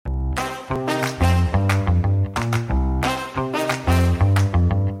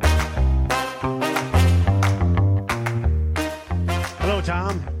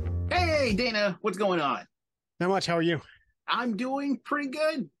What's going on? Not much. How are you? I'm doing pretty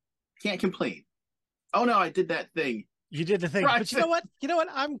good. Can't complain. Oh no, I did that thing. You did the thing, Right. but you know what? You know what?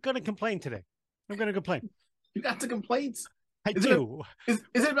 I'm going to complain today. I'm going to complain. You got the complaints. I Is it a, do. is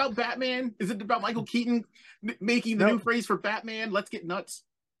it about Batman? Is it about Michael Keaton making the new No, phrase for Batman? Let's get nuts.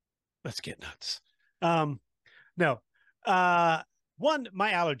 let's get nuts. No. Uh, One,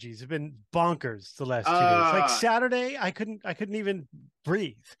 my allergies have been bonkers the last 2 days. Like Uh Saturday, I couldn't even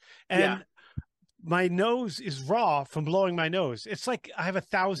breathe, yeah. and my nose is raw from blowing my nose. It's like I have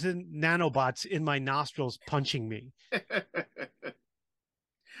 1,000 nanobots in my nostrils punching me.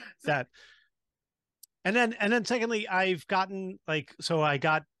 That and then secondly, I've gotten so I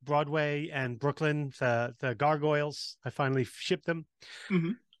got Broadway and Brooklyn, the gargoyles. I finally shipped them.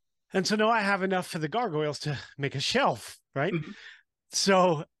 Mhm, And so now I have enough for the gargoyles to make a shelf, right? mhm.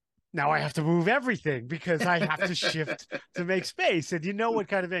 So now I have to move everything because I have to shift to make space. And you know what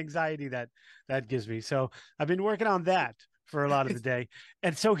kind of anxiety that gives me. So I've been working on that for a lot of the day.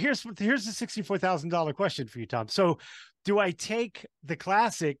 And so here's the $64,000 question for you, Tom. So do I take the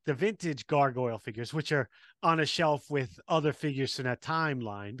vintage gargoyle figures, which are on a shelf with other figures in a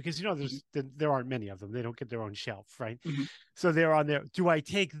timeline, because there aren't many of them. They don't get their own shelf, right? Mhm. So they're on there. Do I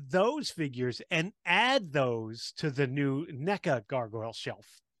take those figures and add those to the new NECA gargoyle shelf?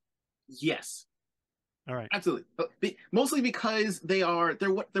 Yes, All right. absolutely. Mostly because they're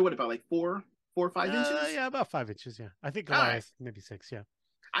what about like 4 or 5 inches? Yeah, about 5 inches. Yeah, I think All right. Goliath maybe 6. Yeah.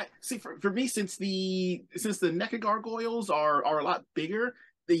 I see for me since the NECA gargoyles are a lot bigger,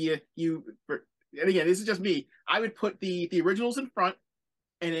 the and again this is just me. I would put the originals in front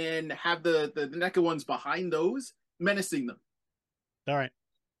and then have the NECA ones behind those, menacing them. All right.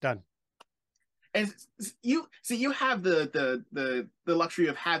 Done. And you have the luxury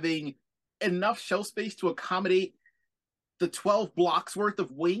of having enough shelf space to accommodate the 12 blocks worth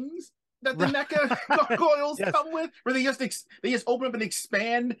of wings that the Right. NECA gargoyles Yes. come with, where they just open up and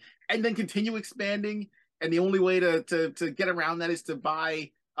expand and then continue expanding. And the only way to get around that is to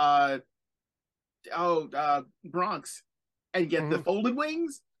buy Bronx and get the Hmm. folded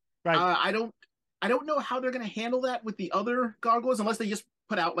wings. Right. I don't know how they're going to handle that with the other gargoyles unless they just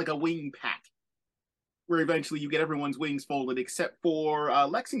put out like a wing pack where eventually you get everyone's wings folded except for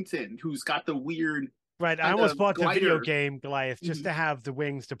Lexington, who's got the weird Right. I kind almost of bought the video glider. game Goliath just Mhm. to have the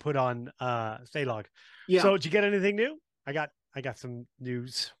wings to put on Staylog. Yeah. So did you get anything new? I got some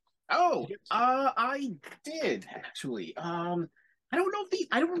news. Oh, You get- I did actually. I don't know if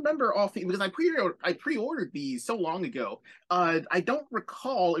I don't remember all things because I pre-ordered these so long ago. I don't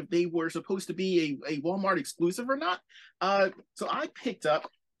recall if they were supposed to be a Walmart exclusive or not. So I picked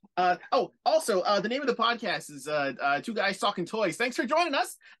up. Also, the name of the podcast is Two Guys Talking Toys. Thanks for joining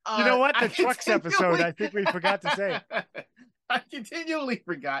us. You know what? I The trucks episode, continually, I think we forgot to say. I continually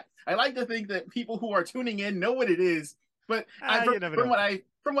forgot. I like to think that people who are tuning in know what it is, but You never from know.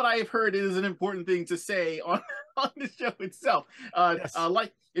 what I have heard, it is an important thing to say on on the show itself. Yes.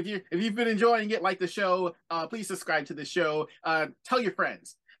 Like if you've been enjoying it, like the show, please subscribe to the show. Tell your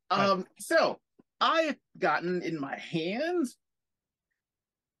friends. Right. So I've gotten in my hands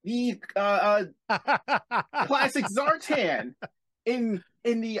the classic Zartan in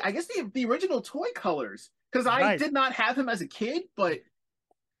the I guess the original toy colors because I Right. did not have him as a kid, but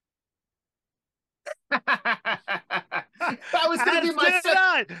that was going to As be my did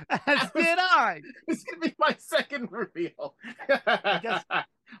second. I. As did I. It's going to be my second reveal. I guess.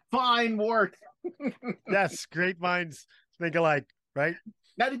 Fine work. Yes. Great minds think alike. Right.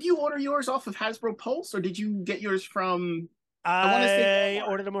 Now, did you order yours off of Hasbro Pulse, or did you get yours from? I want to say I Walmart.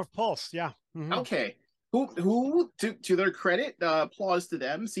 ordered them off Pulse. Yeah. Mhm. Okay. Who to their credit, applause to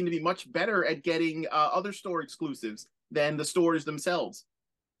them, seem to be much better at getting other store exclusives than the stores themselves.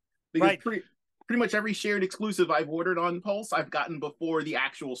 Because Right. pretty much every shared exclusive I've ordered on Pulse, I've gotten before the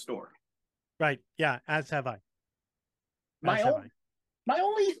actual store. Right. Yeah. As have I. My As have own, I. my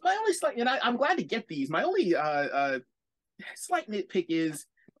only slight, and I'm glad to get these. My only slight nitpick is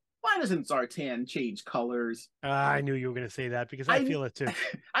why doesn't Zartan change colors? I knew you were going to say that because I I feel it too.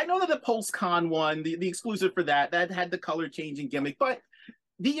 I know that the PulseCon one, the exclusive for that had the color changing gimmick, but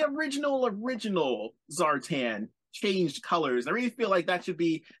the original Zartan changed colors. I really feel like that should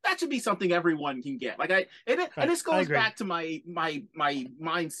be something everyone can get. Like and Right. this I goes agree. back to my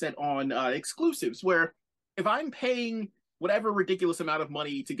mindset on exclusives, where if I'm paying whatever ridiculous amount of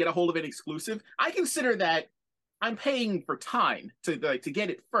money to get a hold of an exclusive, I consider that I'm paying for time to get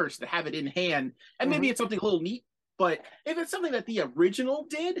it first, to have it in hand, and maybe Hmm. it's something a little neat. But if it's something that the original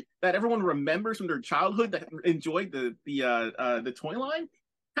did, that everyone remembers from their childhood, that enjoyed the toy line,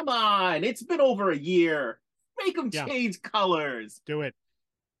 come on, it's been over a year. Make them Yeah. change colors. Do it.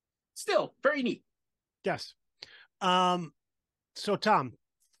 still very neat. Yes. Um, so Tom,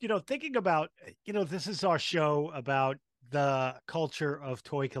 thinking about, this is our show about the culture of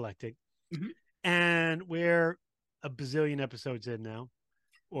toy collecting, Mhm. and we're a bazillion episodes in now,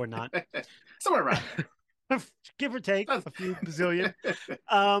 or not, Somewhere around there. give or take That's- a few bazillion.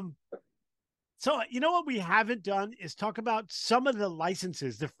 Um, so you know what we haven't done is talk about some of the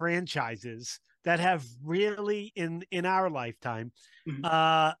licenses, the franchises that have really in our lifetime Mhm.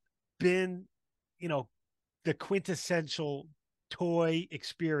 uh been, you know, the quintessential toy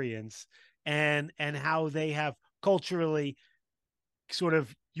experience, and how they have culturally sort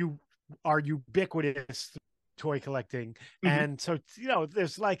of you are ubiquitous toy collecting. Mhm. And so,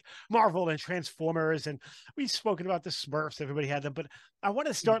 there's like Marvel and Transformers, and we've spoken about the Smurfs, everybody had them, but I want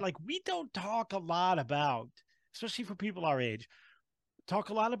to Mhm. start, like, we don't talk a lot about, especially for people our age, talk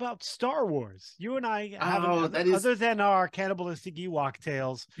a lot about Star Wars. You and I haven't, Oh, that is other than our cannibalistic Ewok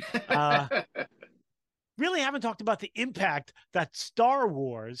tales, uh really haven't talked about the impact that Star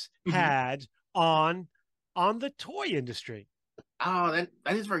Wars Mhm. had on the toy industry. Oh, that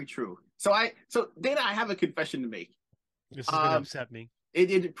is very true. So Dana, I have a confession to make. This is going to Um, upset me.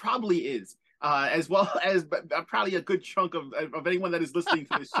 it probably is, as well as probably a good chunk of anyone that is listening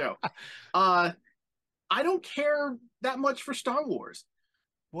to this show. Uh, I don't care that much for Star Wars.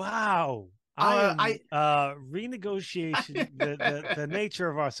 Wow. I am I renegotiation the nature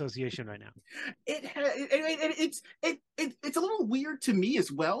of our association right now. it's a little weird to me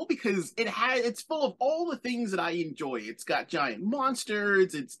as well because it's full of all the things that I enjoy. It's got giant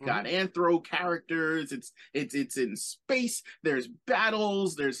monsters, it's got Mhm. anthro characters, it's in space, there's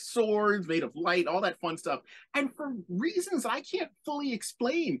battles, there's swords made of light, all that fun stuff. And for reasons I can't fully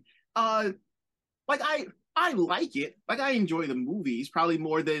explain, uh like I like it. Like I enjoy the movies probably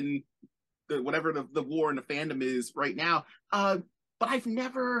more than whatever the war and the fandom is right now. But I've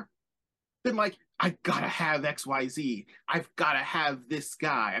never been like, I've got to have XYZ. I've got to have this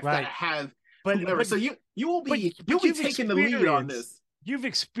guy. I've got to Right. have But whoever. but So you'll but be taking the lead on this. you've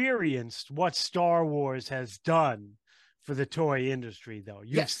experienced what Star Wars has done for the toy industry, though.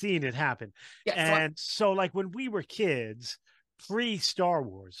 You've Yes, seen it happen. yes. And so, like, when we were kids, pre Star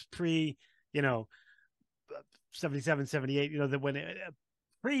Wars, you know 77, 78, that when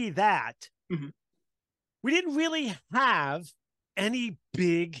pre that, Mhm. we didn't really have any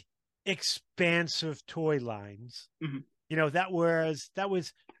big expansive toy lines, Mhm. that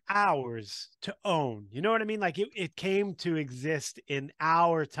was ours to own. You know what I mean? Like, it came to exist in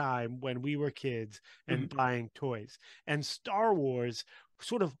our time when we were kids and Mhm. buying toys. And Star Wars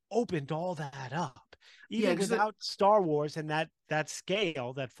sort of opened all that up. Yeah, Even because without Star Wars and that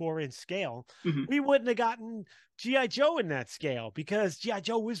scale, that 4-inch scale, mhm. we wouldn't have gotten GI Joe in that scale, because GI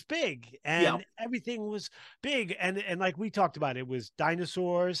Joe was big Yeah. and everything was big. And like we talked about, it was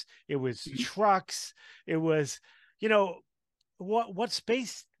dinosaurs, it was Mhm. trucks, it was, you know, what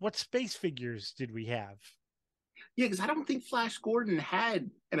space figures did we have? Yeah, because I don't think Flash Gordon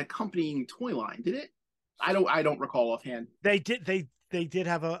had an accompanying toy line, did it? I don't recall offhand. They did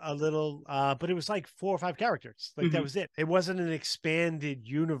have a little, but it was like 4 or 5 characters. Like, that Mhm. was it. It wasn't an expanded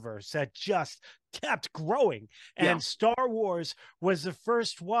universe that just kept growing. Yeah. And Star Wars was the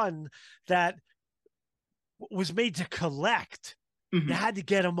first one that was made to collect. You Mhm. had to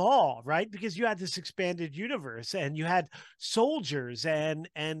get them all, right? Because you had this expanded universe, and you had soldiers, and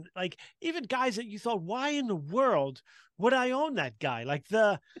like, even guys that you thought, why in the world would I own that guy? Like,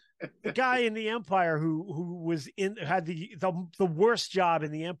 the guy in the Empire who was in had the worst job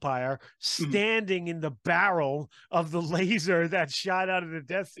in the Empire, Mhm. standing in the barrel of the laser that shot out of the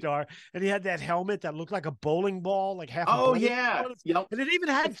Death Star, and he had that helmet that looked like a bowling ball, like half a Oh bowling yeah. ball, Yep. and it even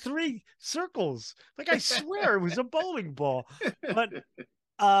had 3 circles. Like, I swear it was a bowling ball. But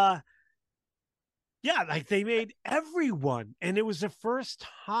uh yeah, like, they made everyone, and it was the first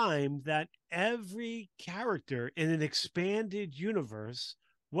time that every character in an expanded universe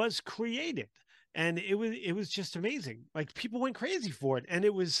was created. And it was just amazing. Like, people went crazy for it, and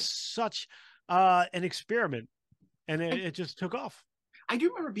it was such an experiment, and it just took off. I do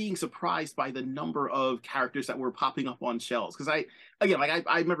remember being surprised by the number of characters that were popping up on shelves because I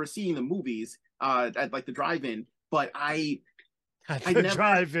remember seeing the movies at like the drive-in, but At I the never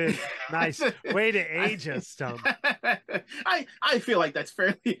drive-in. Nice way to I, age us, Tom. I feel like that's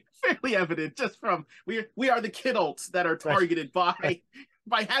fairly evident just from we are the kidults that are Right, targeted right.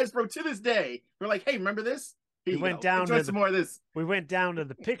 by Hasbro to this day. We're like, hey, remember this? Here We you went go. down Enjoy to some the more of this. we went down to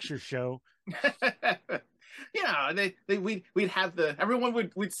the picture show. We'd have everyone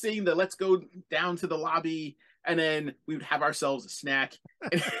would sing the "Let's go down to the lobby," and then we would have ourselves a snack,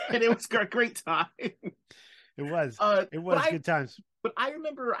 and it was a great time. It was. Uh, It but was good times. but I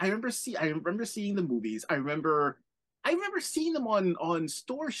remember seeing the movies. I remember seeing them on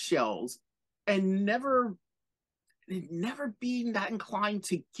store shelves and never being that inclined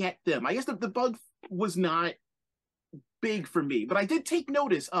to get them. I guess the bug was not big for me, but I did take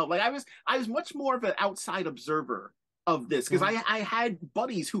notice of, like, I was much more of an outside observer of this because Mhm. I had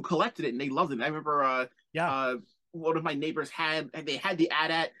buddies who collected it and they loved it. I remember Yeah. one of my neighbors they had the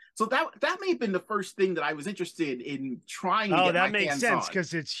AT-AT, so that may have been the first thing that I was interested in trying to Oh, get that my makes hands sense on.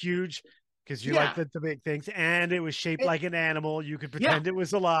 because it's huge. Because you like Yeah, the big things, and it was shaped it, like an animal. You could yeah, pretend it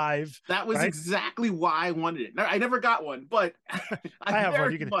was alive, that was right? exactly why I wanted it. I never got one, but I I have one.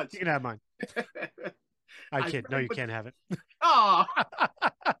 very You much can have mine. I I kid. No, very you much. can't have it. Oh,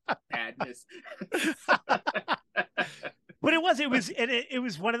 madness. But it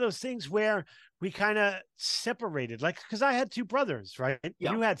was one of those things where we kind of separated, like, because I had two brothers, right?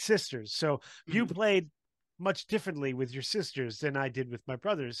 Yeah. You had sisters, so you Mhm. played much differently with your sisters than I did with my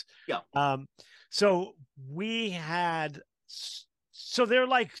brothers. Yeah. Um, so we had, so they're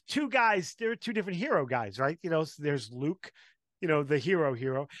like two guys. They're two different hero guys, right? So there's Luke, the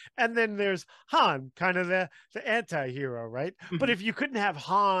hero, and then there's Han, kind of the anti-hero, right? But Mhm. if you couldn't have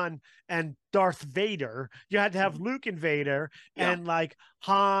Han and Darth Vader, you had to have Mhm. Luke and Vader, Yeah. and like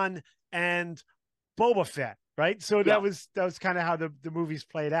Han and Boba Fett, right? So Yeah. that was kind of how the movies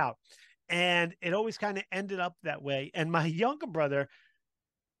played out, and it always kind of ended up that way. And my younger brother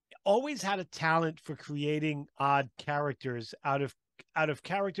always had a talent for creating odd characters out of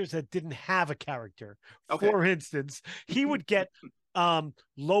characters that didn't have a character. Okay. For instance, he would get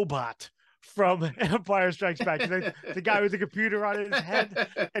Lobot from Empire Strikes Back, the guy with the computer on his head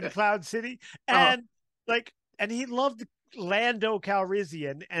in Cloud City, uh, and he loved Lando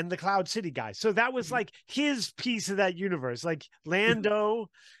Calrissian and the Cloud City guy. So that was mhm. like his piece of that universe, like Mhm. Lando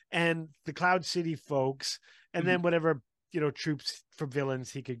and the Cloud City folks, and then Mhm. whatever troops for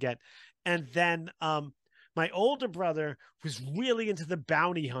villains he could get. And then my older brother was really into the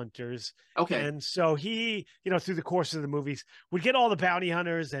bounty hunters. Okay. And so he, through the course of the movies, would get all the bounty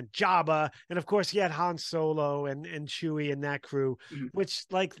hunters and Jabba. And of course, he had Han Solo and Chewie and that crew, Mhm. which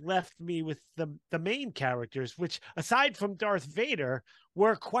like left me with the main characters, which aside from Darth Vader,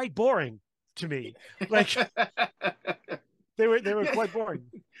 were quite boring to me. Like they were Yeah. quite boring.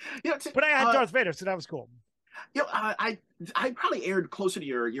 You know, But I had Darth Vader, so that was cool. I probably aired closer to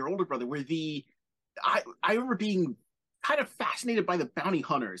your older brother, where I remember being kind of fascinated by the bounty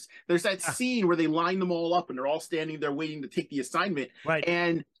hunters. There's that Yeah, scene where they line them all up and they're all standing there waiting to take the assignment, right.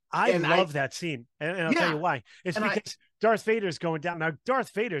 and I and I love that scene, and I'll tell yeah, you why. It's and I because Darth Vader's going down. Now,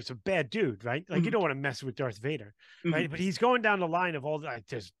 Darth Vader's a bad dude, right? Like, you mhm. don't want to mess with Darth Vader, Mhm. right? But he's going down the line of all like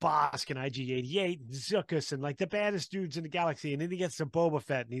there's Bosk and IG-88 and Zuckuss and like the baddest dudes in the galaxy. And then he gets to Boba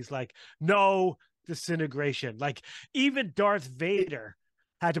Fett and he's like, no disintegration. Like, even Darth Vader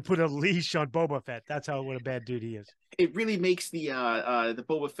had to put a leash on Boba Fett. That's how what a bad dude he is. It really makes the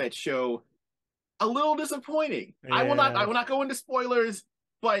Boba Fett show a little disappointing. I Yeah, will not go into spoilers,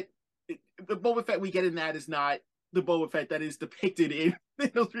 but the Boba Fett we get in that is not the Boba Fett that is depicted in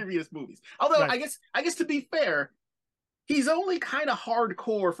those previous movies. Although right. I guess to be fair, he's only kind of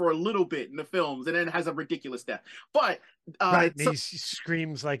hardcore for a little bit in the films and then has a ridiculous death. But Right. And so he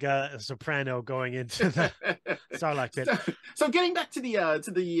screams like a soprano going into the Sarlacc pit. so, so getting back to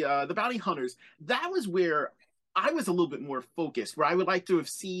the bounty hunters, that was where I was a little bit more focused. Where I would like to have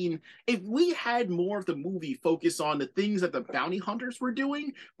seen if we had more of the movie focus on the things that the bounty hunters were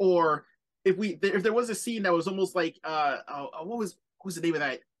doing, or if there was a scene that was almost like what was the name of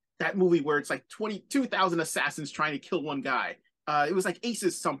that movie where it's like 22,000 assassins trying to kill one guy. It was like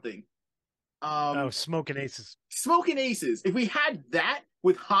Aces something. Oh, Um, smoking aces. Smoking Aces. If we had that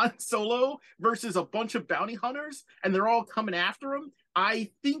with Han Solo versus a bunch of bounty hunters and they're all coming after him,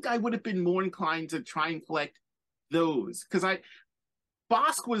 I think I would have been more inclined to try and collect those because I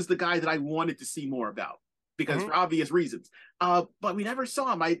Bosk was the guy that I wanted to see more about because Mhm. for obvious reasons. But we never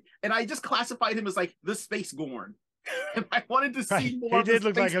saw him. I just classified him as like the Space Gorn, and I wanted to Right. see more He of the did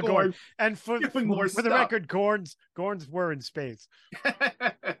look like Space a Gorn. Gorn And doing more for the stuff. record, Gorns were in space.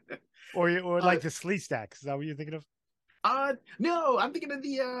 Or uh, like the Slee Stacks. Is that what you're thinking of? no, I'm thinking of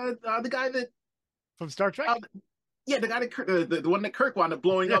the guy that From Star uh, Trek? yeah, the guy that the one that Kirk wound up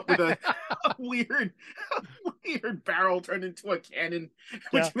blowing Yeah. up with a weird weird barrel turned into a cannon, Yeah.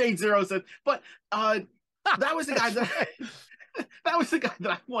 which made zero sense. But that was the guy That's that right. that was the guy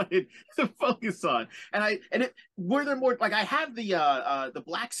that I wanted to focus on. And it were there more like I have the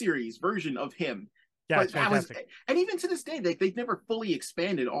Black Series version of him, Yeah, but it's that was fantastic. and even to this day they've never fully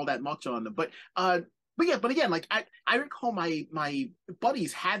expanded all that much on them. But yeah, but again, like I recall my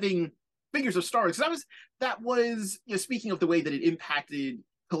buddies having figures of Star Wars. That was speaking of the way that it impacted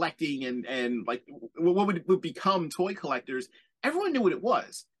collecting and like what would become toy collectors. Everyone knew what it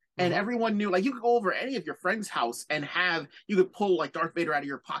was. And Mm-hmm. everyone knew, like, you could go over any of your friend's house and you could pull like Darth Vader out of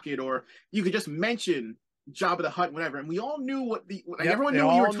your pocket, or you could just mention Jabba the Hutt, whatever. And we all knew like Yep, everyone they knew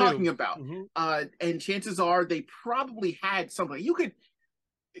what you were all knew. talking about. Mm-hmm. And chances are they probably had something. You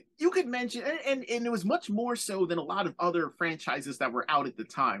could mention, and it was much more so than a lot of other franchises that were out at the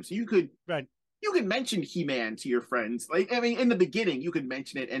time. So Right. you could mention He-Man to your friends. Like, I mean, in the beginning, you could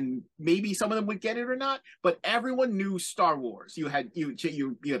mention it, and maybe some of them would get it or not. But everyone knew Star Wars. You had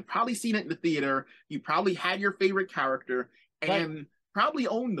probably seen it in the theater. You probably had your favorite character, Right. and probably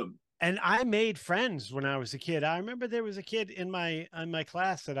owned them. And I made friends when I was a kid. I remember there was a kid in my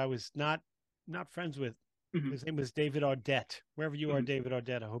class that I was not friends with. Mm-hmm, His name was David Ardette. Wherever you are, mm-hmm, David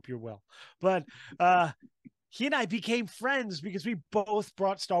Ardette, I hope you're well. But uh, he and I became friends because we both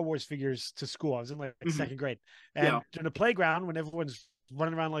brought Star Wars figures to school. I was in like mm-hmm. second grade. Yeah. And in the playground, when everyone's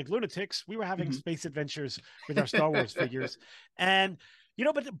running around like lunatics, we were having Mm-hmm. space adventures with our Star Wars figures. And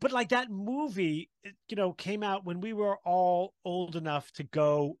but like that movie, came out when we were all old enough to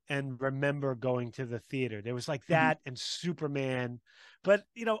go and remember going to the theater. There was like Mm-hmm. that and Superman. But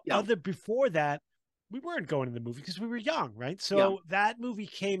Yeah. other before that, we weren't going to the movie because we were young, right? Yeah. So that movie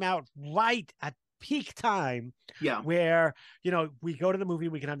came out right at peak time Yeah. where we go to the movie,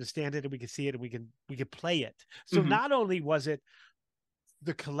 we can understand it and we can see it and we can play it. So Mm-hmm. not only was it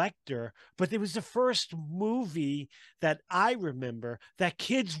the collector, but it was the first movie that I remember that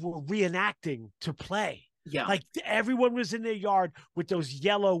kids were reenacting to play. Yeah. Like everyone was in their yard with those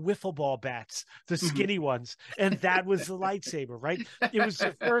yellow wiffle ball bats, the Mm-hmm. skinny ones, and that was the lightsaber, right? It was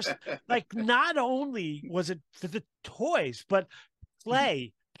the first, like, not only was it for the toys, but Mm-hmm.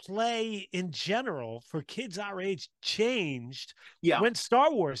 play in general for kids our age changed Yeah. when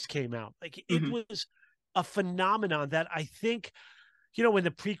Star Wars came out. Like it Mm-hmm. was a phenomenon that I think when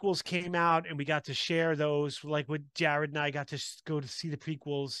the prequels came out and we got to share those, like when Jared and I got to go to see the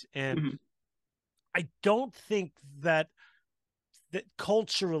prequels, and Mm-hmm. I don't think that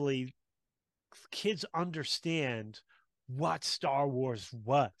culturally kids understand what Star Wars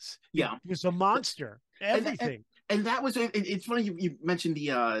was. It Yeah. was a monster. and and, Everything. and that was it's funny you mentioned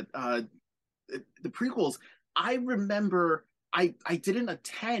the prequels. I remember I didn't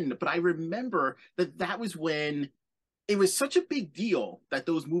attend, but I remember that was when it was such a big deal that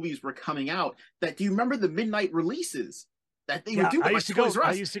those movies were coming out. That Do you remember the midnight releases that they would Yeah, do I at like used to go. Toys R I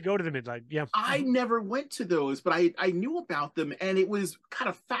Us? used to go to the midnight. Yeah. I Mhm. never went to those, but I knew about them, and it was kind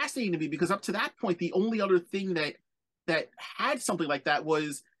of fascinating to me because up to that point, the only other thing that had something like that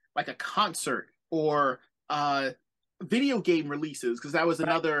was like a concert or video game releases, because that was Right.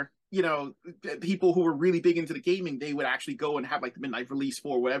 another, people who were really big into the gaming, they would actually go and have like the midnight release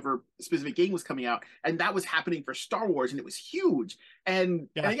for whatever specific game was coming out, and that was happening for Star Wars, and it was huge. And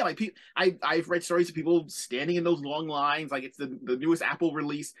Yeah. again, like I've read stories of people standing in those long lines, like it's the newest Apple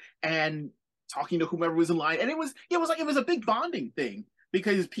release, and talking to whomever was in line, and it was a big bonding thing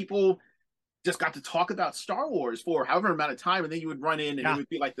because people just got to talk about Star Wars for however amount of time, and then you would run in, and it Yeah. would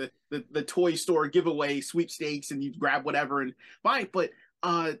be like the toy store giveaway sweepstakes, and you'd grab whatever and buy it. But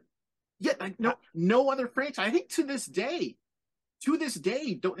yeah, like Yeah. no other franchise. I think to this day,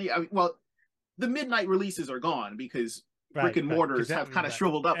 don't well, the midnight releases are gone because brick Right. and Right. Because mortars have kind of right.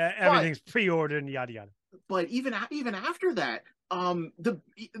 shriveled up. But Everything's pre-ordered and yada yada. even after that,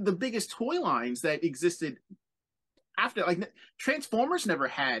 the biggest toy lines that existed after, like, Transformers never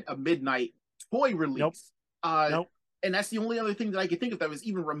had a midnight toy Nope. release. Nope. And that's the only other thing that I could think of that was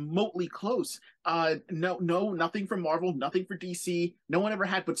even remotely close. No, nothing from Marvel, nothing for DC. No one ever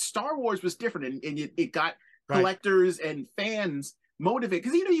had, but Star Wars was different, and it got Right. collectors and fans motivated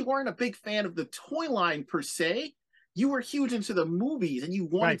because you weren't a big fan of the toy line per se. You were huge into the movies, and you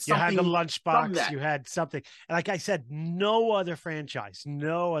Right. wanted You had the something from lunchbox. that. You had something. And like I said, no other franchise,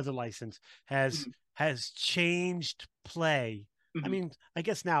 no other license has Mhm, has changed play. I mhm. mean, I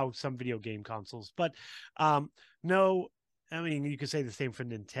guess now some video game consoles, but no. I mean, you could say the same for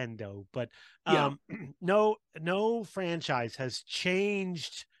Nintendo, but Yeah. no franchise has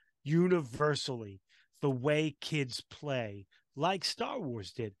changed universally the way kids play like Star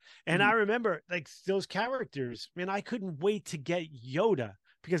Wars did. And I Mhm, remember like those characters, man, I couldn't wait to get Yoda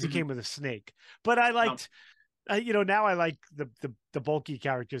because he mhm. came with a snake. But I No. liked Now I like the bulky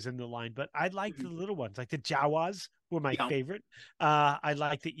characters in the line, but I like the Mhm. little ones, like the Jawas were my Yeah. favorite. I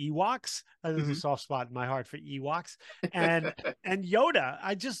like the Ewoks. There's a Mhm. soft spot in my heart for Ewoks, and and Yoda.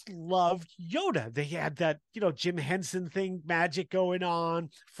 I just loved Yoda. They had that Jim Henson thing, magic going on. Yeah.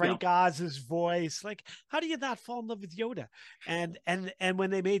 Frank Oz's voice. Like, how do you not fall in love with Yoda? And when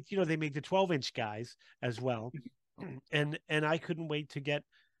they made the 12-inch guys as well, and I couldn't wait to get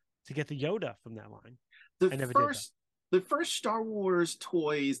the Yoda from that line. the I never did though. first the first Star Wars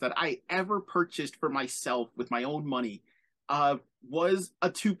toys that I ever purchased for myself with my own money was a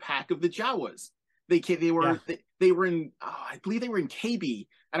 2 pack of the Jawas. Yeah. They were in I believe they were in KB,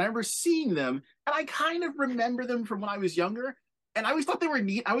 and I remember seeing them, and I kind of remember them from when I was younger, and I always thought they were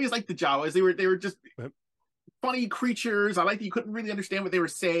neat. I always liked the Jawas. They were just funny creatures. I like that you couldn't really understand what they were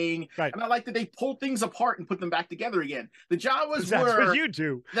saying, Right. and I like that they pulled things apart and put them back together again. The Jawas That's what were you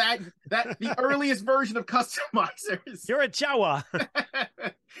do. that the earliest version of customizers. You're a Jawa.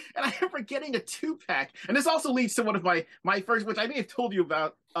 And I remember getting a 2 pack, and this also leads to one of my first, which I may have told you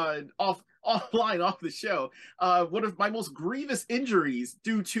about offline off the show. One of my most grievous injuries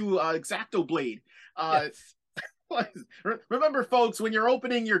due to Exacto Blade. Uh, Yes. remember, folks, when you're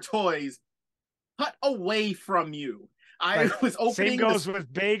opening your toys, cut away from you. I Right. was Same opening goes this.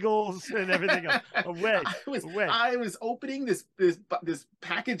 with bagels and everything else. Away. I was Away. I was opening this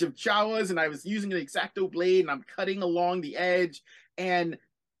package of Jawas, and I was using an Exacto blade, and I'm cutting along the edge, and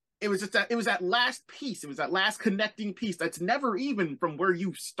it was that last piece, it was that last connecting piece that's never even from where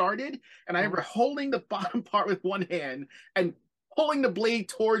you started, and I remember Mhm. holding the bottom part with one hand and pulling the blade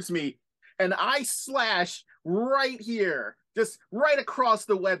towards me, and I slash right here, just right across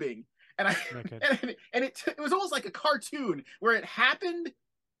the webbing, and I Not good. it was almost like a cartoon where it happened,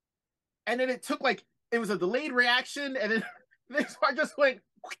 and then it took like it was a delayed reaction, and then this part just went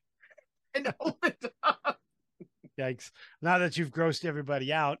and opened up. Yikes. Now that you've grossed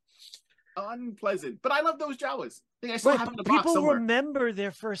everybody out. Unpleasant. But I love those Jawas. I think I still Right, have but them in a box people somewhere. remember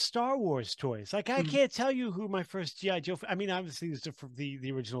their first Star Wars toys. Like I Mhm. can't tell you who my first GI Joe. I mean, obviously, it's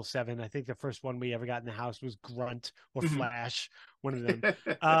the original seven. I think the first one we ever got in the house was Grunt or Mhm. Flash, one of them.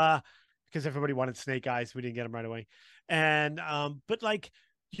 Uh, because everybody wanted Snake Eyes, we didn't get them right away. And but like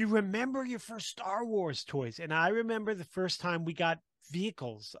you remember your first Star Wars toys, and I remember the first time we got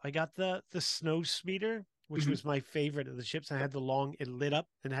vehicles. I got the snow speeder, which Mhm. was my favorite of the ships. I had the long, it lit up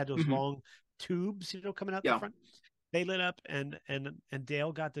and it had those Mhm. long tubes, coming out the Yeah. front. They lit up, and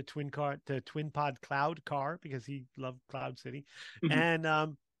Dale got the twin pod Cloud car because he loved Cloud City, Mhm.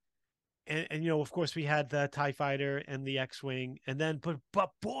 and of course we had the TIE fighter and the X-wing, and then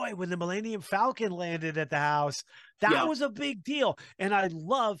but boy, when the Millennium Falcon landed at the house, that Yeah. was a big deal. And I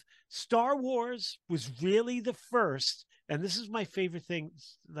love Star Wars was really the first, and this is my favorite thing,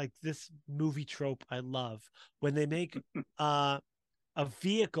 like this movie trope I love when they make uh a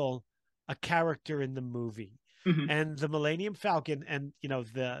vehicle a character in the movie. Mhm. And the Millennium Falcon, and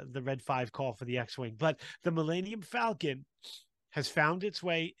the Red 5 call for the X-wing, but the Millennium Falcon has found its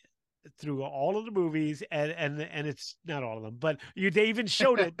way through all of the movies, and it's not all of them, but they even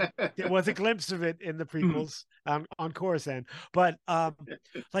showed it. There was a glimpse of it in the Mhm. prequels on Coruscant, but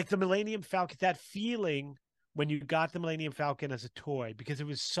like the Millennium Falcon, that feeling when you got the Millennium Falcon as a toy, because it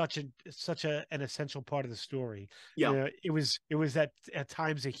was such an essential part of the story. Yeah. It was at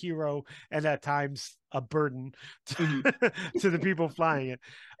times a hero and at times a burden Mhm. to the people flying it.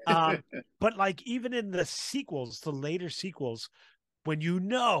 But like even in the sequels, the later sequels, when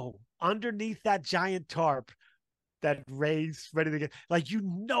underneath that giant tarp that Ray's ready to get, like the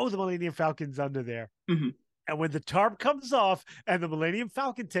Millennium Falcon's under there. Mhm. And when the tarp comes off and the Millennium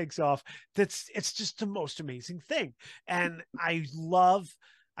Falcon takes off, it's just the most amazing thing. And I love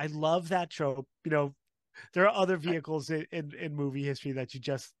that trope. There are other vehicles in movie history that you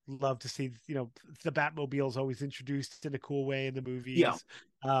just love to see. The Batmobile is always introduced in a cool way in the Yeah.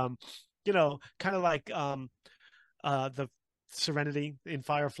 movies. Kind of like the Serenity in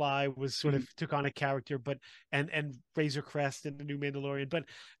Firefly was sort Mhm. of took on a character, but and Razor Crest in the new Mandalorian, but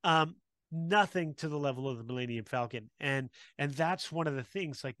nothing to the level of the Millennium Falcon. And that's one of the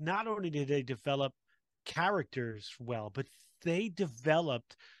things. Like, not only did they develop characters well, but they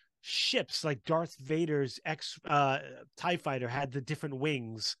developed ships. Like Darth Vader's X TIE fighter had the different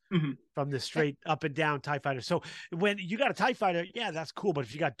wings Mhm. from the straight up and down TIE fighter. So when you got a TIE fighter, yeah, that's cool. But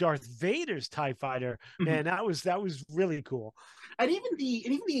if you got Darth Vader's TIE fighter, Mhm. man, that was really cool. And even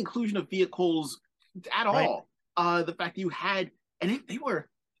the inclusion of vehicles at Right. all. The fact that you had, and they were,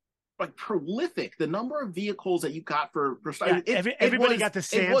 like prolific. The number of vehicles that you got for Yeah, everybody got the it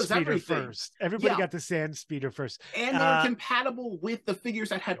sand was speeder everything. first. Everybody Yeah, got the sand speeder first. and they were Uh, compatible with the figures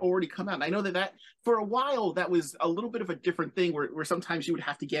that had already come out. And I know that for a while that was a little bit of a different thing where sometimes you would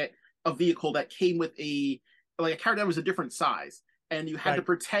have to get a vehicle that came with a character that was a different size. And you had to right,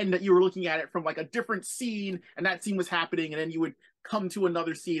 pretend that you were looking at it from like a different scene, and that scene was happening, and then you would come to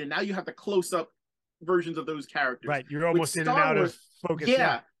another scene, and now you have the close up versions of those characters. right. You're With almost in and Star out of Wars, focus. Yeah,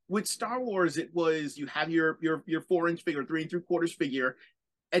 yeah, with Star Wars, it was you have your 4 inch figure, 3 3/4 figure,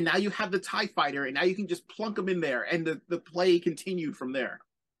 and now you have the TIE fighter, and now you can just plunk them in there, and the play continued from there.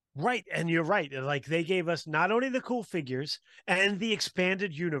 right. And you're right. Like they gave us not only the cool figures and the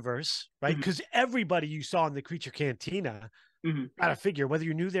expanded universe, right? Mm-hmm. Because everybody you saw in the Creature Cantina Mm-hmm. got a figure, whether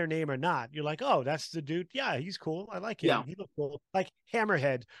you knew their name or not. You're like, oh, that's the dude. Yeah, he's cool. I like Yeah. him. He looked cool. Like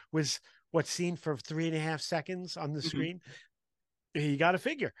Hammerhead was what's seen for 3.5 seconds on the Mm-hmm. screen. He got a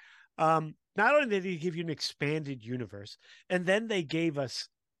figure. Not only did he give you an expanded universe, and then they gave us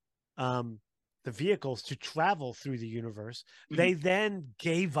um, the vehicles to travel through the universe. Mm-hmm. They then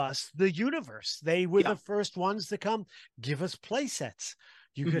gave us the universe. They were Yeah. the first ones to come give us play sets.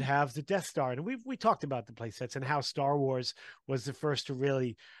 You could Mm-hmm. have the Death Star, and we talked about the play sets and how Star Wars was the first to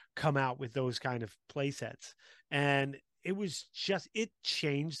really come out with those kind of play sets, and it was just it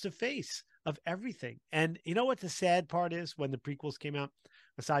changed the face of everything. And you know what the sad part is when the prequels came out,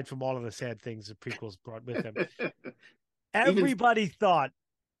 aside from all of the sad things the prequels brought with them, Even. everybody thought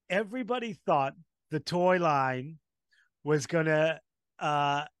everybody thought the toy line was gonna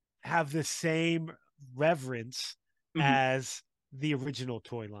uh, have the same reverence Mm-hmm. as the original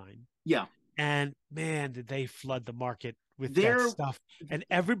toy line. Yeah. And man, did they flood the market with that There, stuff. And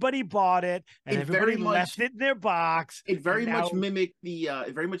everybody bought it and it very everybody much left it in their box. it And very much now, mimicked the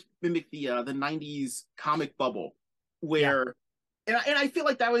 90s comic bubble yeah, where and I feel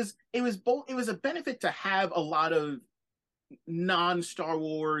like it was both it was a benefit to have a lot of non Star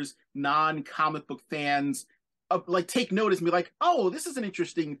Wars, non comic book fans like take notice and be like, oh, this is an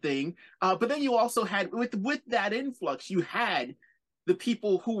interesting thing. But then you also had with that influx, you had the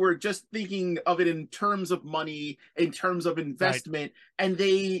people who were just thinking of it in terms of money, in terms of right. investment, and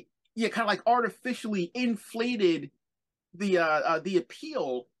they kind of like artificially inflated the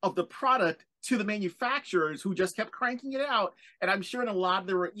appeal of the product to the manufacturers who just kept cranking it out. And I'm sure in a lot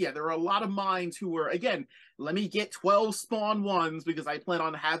there were a lot of minds who were, again, let me get 12 Spawn ones because I plan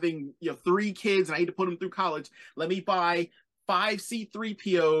on having 3 kids and I need to put them through college. Let me buy 5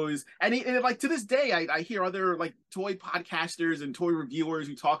 C3POs. And like to this day, I hear other like toy podcasters and toy reviewers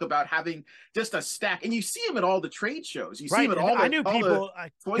who talk about having just a stack, and you see them at all the trade shows. You see Right. them at And I knew all the people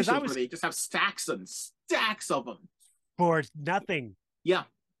toy because I shows where was they just have stacks and stacks of them. for nothing. Yeah,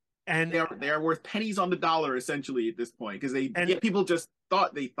 And they are worth pennies on the dollar essentially at this point because and people just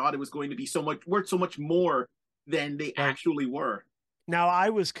thought it was going to be so much more than they right. actually were. Now I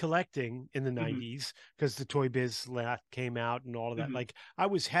was collecting in the Mm-hmm. 90s because the Toy Biz came out and all of that. Mm-hmm. Like I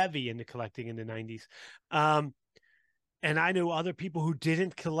was heavy into collecting in the 90s. Um, and I knew other people who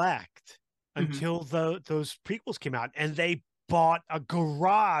didn't collect Mm-hmm. until those prequels came out, and they bought a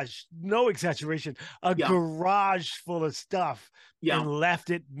garage, no exaggeration, a Yeah, garage full of stuff yeah. and left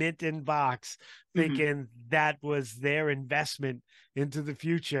it mint in box, Mm-hmm. thinking that was their investment into the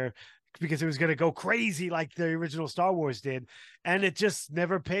future because it was going to go crazy like the original Star Wars did, and it just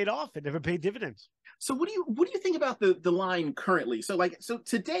never paid off. It never paid dividends. So what do you think about the line currently? So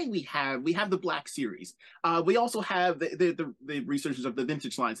today we have the Black Series. We also have the researchers of the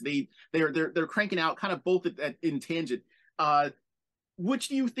vintage lines. They're cranking out kind of both in tangent. Uh, which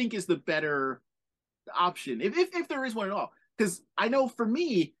do you think is the better option, if there is one at all? Because I know for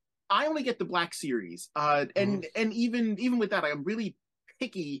me, I only get the Black Series, Mhm. and even with that, I'm really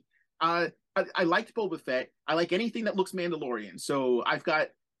picky. I liked Boba Fett. I like anything that looks Mandalorian. So I've got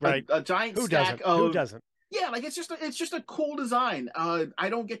Right? a giant Who stack doesn't? Who of doesn't? yeah, like it's just a cool design. I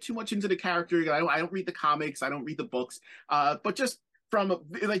don't get too much into the character. I don't read the comics. I don't read the books. But just from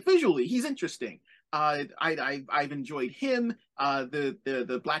like visually, he's interesting. I've enjoyed him.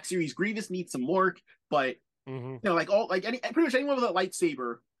 The Black Series Grievous needs some work, but Hmm. like all like any pretty much anyone with a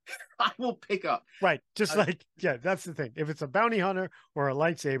lightsaber, I will pick up. Right. Just Uh, like, yeah, that's the thing. If it's a bounty hunter or a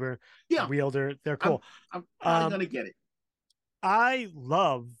lightsaber yeah, wielder, they're I'm cool. I'm probably Um, gonna get it. I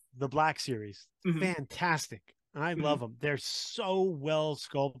love the Black Series. Hmm. Fantastic. I Hmm. love them. They're so well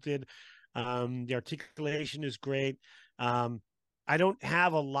sculpted. The articulation is great. Um, I don't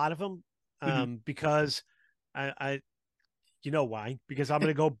have a lot of them Hmm. because I you know why? Because I'm going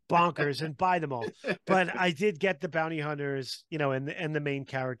to go bonkers and buy them all. But I did get the bounty hunters, and the main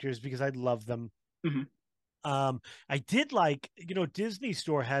characters because I love them. Hmm. I did like, Disney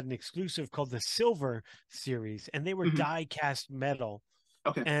Store had an exclusive called the Silver series, and they were Hmm. die cast metal.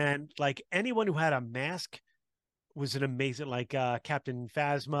 Okay. And like anyone who had a mask was an amazing, like Captain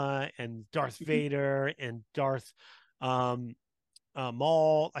Phasma and Darth Hmm. Vader and Darth um,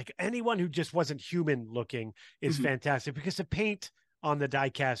 Maul. Like anyone who just wasn't human looking is Hmm. fantastic because the paint on the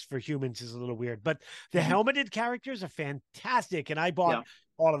diecast for humans is a little weird, but the Hmm. helmeted characters are fantastic. And I bought Yeah.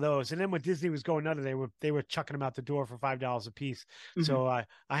 all of those. And then when Disney was going under, they were chucking them out the door for $5 a piece. Hmm. So I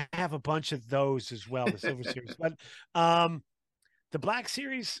have a bunch of those as well, the Silver Series. But um, the Black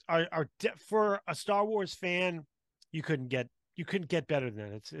Series for a Star Wars fan, you couldn't get you couldn't get better than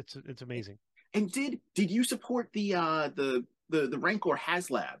that. It's amazing. And did you support the Rancor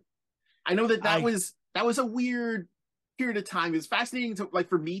HasLab? I know that I that was a weird period of time. It was fascinating to like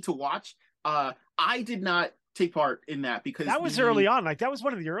for me to watch. I did not take part in that because That was early on. Like that was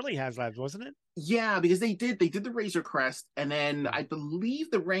one of the early HasLabs, wasn't it? yeah, because they did the Razor Crest, and then Yeah. I believe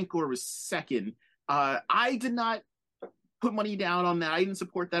the Rancor was second. I did not put money down on that. I didn't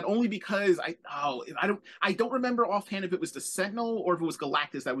support that only because I don't remember offhand if it was the Sentinel or if it was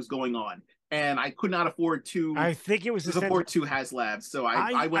Galactus that was going on, and I could not afford I think it was to the support Sentinel. two HasLabs, so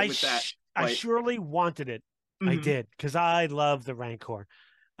I went with that. I But surely wanted it. I mhm. did because I love the Rancor.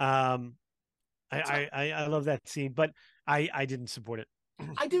 Um, So I love that scene, but I didn't support it.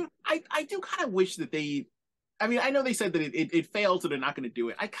 I do kind of wish that they. I mean, I know they said that it failed, so they're not going to do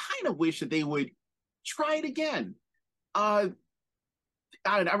it. I kind of wish that they would try it again. Uh,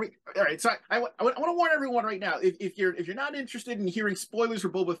 I don't know. All right, so I want to warn everyone right now. If you're not interested in hearing spoilers for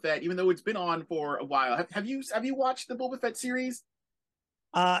Boba Fett, even though it's been on for a while, have you watched the Boba Fett series?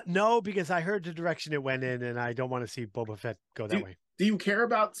 No, because I heard the direction it went in, and I don't want to see Boba Fett go that Do way. do you care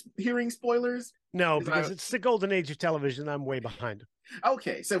about hearing spoilers? No, Because because it's the golden age of television. I'm way behind.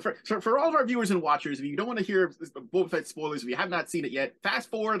 okay, so for all of our viewers and watchers, if you don't want to hear Boba Fett spoilers, if you have not seen it yet, fast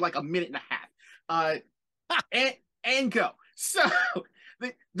forward like a minute and a half, and go. So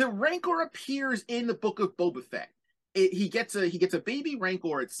the Rancor appears in the Book of Boba Fett. He gets a baby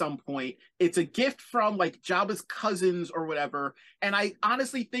Rancor at some point. It's a gift from like Jabba's cousins or whatever. And I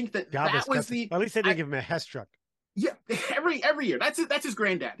honestly think that Jabba's that was cousin. the At least they didn't I, give him a Hess truck. yeah, every year. That's his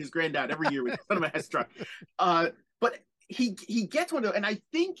granddad. His granddad every year would send him a Hess truck. But he gets one of, and I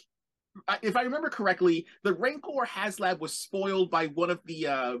think if I remember correctly, the Rancor HasLab was spoiled by one of the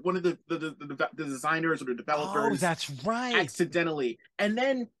designers or the Oh, developers that's right. accidentally, and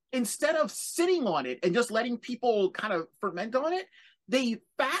then instead of sitting on it and just letting people kind of ferment on it, they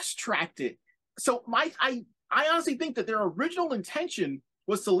fast tracked it. So I honestly think that their original intention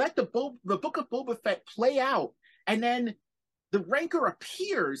was to let the Book of Boba Fett play out, and then the Rancor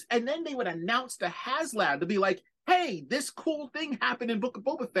appears, and then they would announce the HasLab to be like, "Hey, this cool thing happened in Book of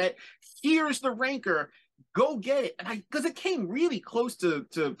Boba Fett. Here's the Rancor. Go get it." And because it came really close to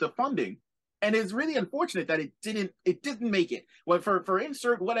funding, and it's really unfortunate that it didn't make it. Well, for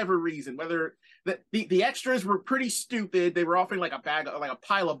insert whatever reason, whether the extras were pretty stupid. They were offering like a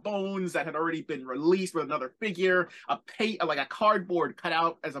pile of bones that had already been released with another figure, like a cardboard cut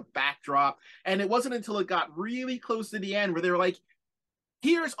out as a backdrop. And it wasn't until it got really close to the end where they were like,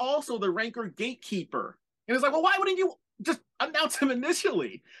 "Here's also the Rancor Gatekeeper." And it's like, well, why wouldn't you just announce him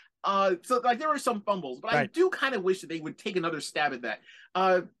initially? So like there were some fumbles, but I Right. do kind of wish that they would take another stab at that.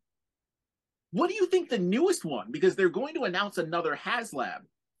 Uh, what do you think the newest one? Because they're going to announce another HasLab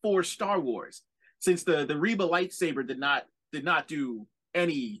for Star Wars, since the Reba lightsaber did not do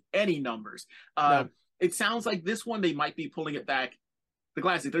any numbers. No, It sounds like this one they might be pulling it back. The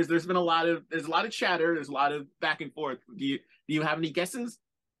classic. There's been there's a lot of chatter. There's a lot of back and forth. Do you have any guesses?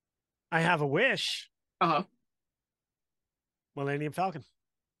 I have a wish. Uh huh. Millennium Falcon.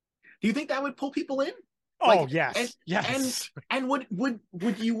 Do you think that would pull people in? Oh Like and yes, and yes. and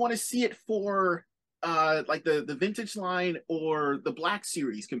would you want to see it for like the vintage line or the Black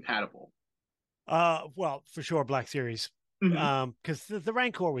Series compatible? Well, for sure, Black Series. Mm-hmm. Because the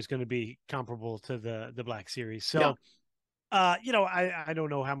Rancor was going to be comparable to the Black Series. Yeah. So, I don't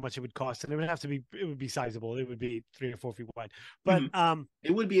know how much it would cost, and it would be sizable. It would be 3 or 4 feet wide. But Mm-hmm.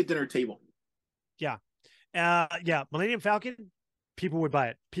 It would be a dinner table. yeah, yeah, Millennium Falcon, people would buy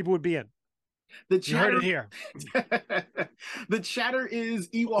it. People would be in. The You heard it chatter, here, the chatter is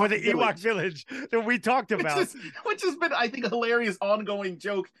or Ewok the Ewok Village, Village that we talked about. which has been, I think, a hilarious ongoing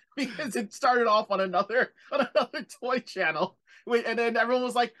joke because it started off on another toy channel, and then everyone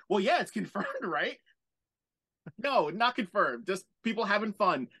was like, "Well, yeah, it's confirmed, right?" No, not confirmed. Just people having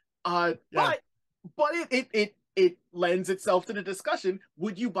fun. Uh, Yeah, but but it lends itself to the discussion.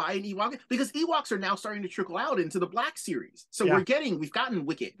 Would you buy an Ewok? Because Ewoks are now starting to trickle out into the Black Series. So yeah. we've gotten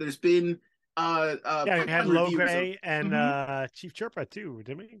Wicket. There's been Yeah, we had pipeline reviews of. Logray and Mhm. Chief Chirpa too,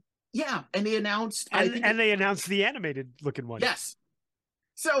 didn't we? Yeah, and they announced. I And think it, they announced the animated looking one. yes.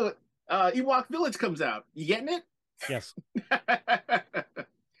 So Ewok Village comes out. You getting it? Yes.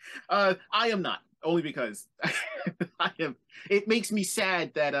 I am not, only because I am. It makes me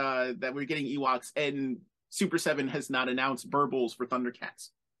sad that that we're getting Ewoks and Super Seven has not announced burbles for Thundercats.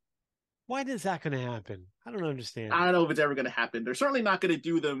 Why is that going to happen? I don't understand. I don't know if it's ever going to happen. They're certainly not going to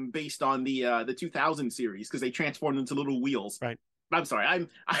do them based on the 2000 series because they transformed into little wheels. Right. I'm sorry,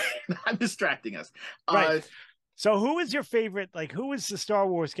 I'm distracting us. Right. Uh, So who is your favorite? Like, who is the Star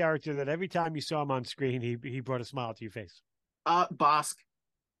Wars character that every time you saw him on screen, he brought a smile to your face? Bosk.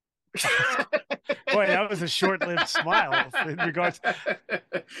 Boy, that was a short-lived smile in regards to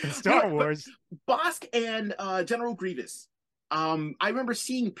Star But Wars. Bosk and General Grievous. I remember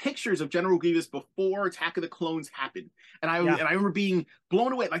seeing pictures of General Grievous before Attack of the Clones happened, Yeah. and I remember being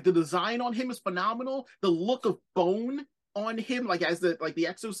blown away. Like the design on him is phenomenal. The look of bone on him, like as the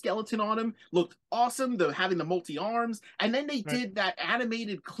exoskeleton on him, looked awesome. The having the multi arms, and then they Right. did that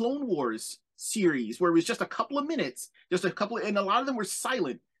animated Clone Wars series where it was just a couple of minutes, and a lot of them were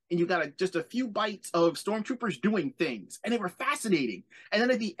silent, and you got just a few bites of stormtroopers doing things, and they were fascinating. And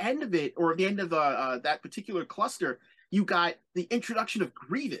then at the end of it, or at the end of that particular cluster, you got the introduction of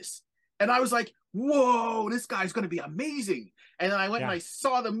Grievous, and I was like, "Whoa, this guy's going to be amazing!" And then I went and Yeah. I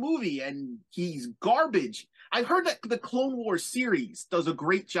saw the movie, and he's garbage. I've heard that the Clone Wars series does a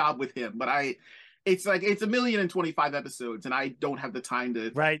great job with him, but it's like it's 1,025 episodes, and I don't have the time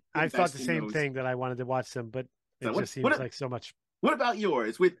to Right. I thought the invest in same those. thing that I wanted to watch them, but it So just seems like so much. what about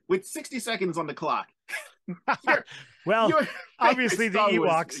yours? With 60 seconds on the clock, your Well, your favorite obviously the Star Wars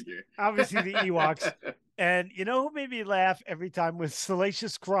Ewoks. figure. Obviously the Ewoks. And you know who made me laugh every time was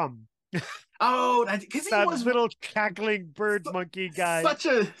Salacious Crumb, Oh, because he that was little cackling bird su- monkey guy. such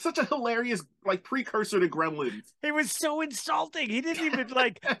a hilarious like precursor to Gremlins. It was so insulting. He didn't even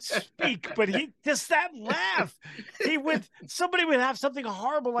like speak, but he just that laugh. Somebody would have something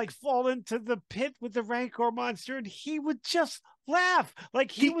horrible like fall into the pit with the Rancor monster, and he would just laugh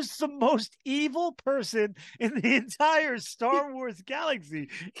like he He was the most evil person in the entire he Star Wars galaxy.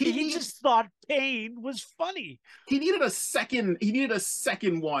 he He need just thought pain was funny. he needed a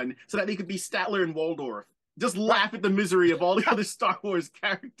second one so that they could be Statler and Waldorf. Just Right. laugh at the misery of all the other Star Wars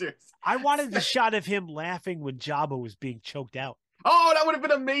characters. I wanted the shot of him laughing when Jabba was being choked out. Oh, that would have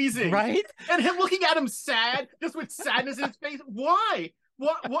been amazing. Right? And him looking at him sad, just with sadness in his face. Why?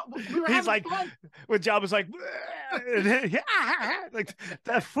 What? We were He's having like, fun. when Jabba's like, like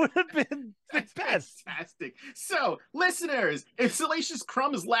that would have been the That's best. fantastic. So, listeners, if Salacious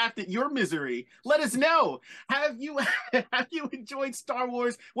Crumbs laughed at your misery, let us know. Have you have you enjoyed Star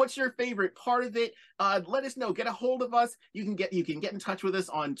Wars? What's your favorite part of it? Let us know. Get a hold of us. You can get in touch with us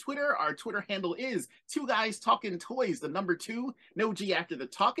on Twitter. Our Twitter handle is Two Guys Talking Toys. The number 2, no G after the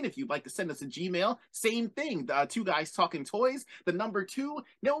talking. If you'd like to send us a Gmail, same thing. Two Guys Talking Toys. The number 2,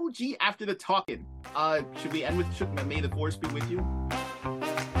 no G after the talking. Should we end with May the Force be with you?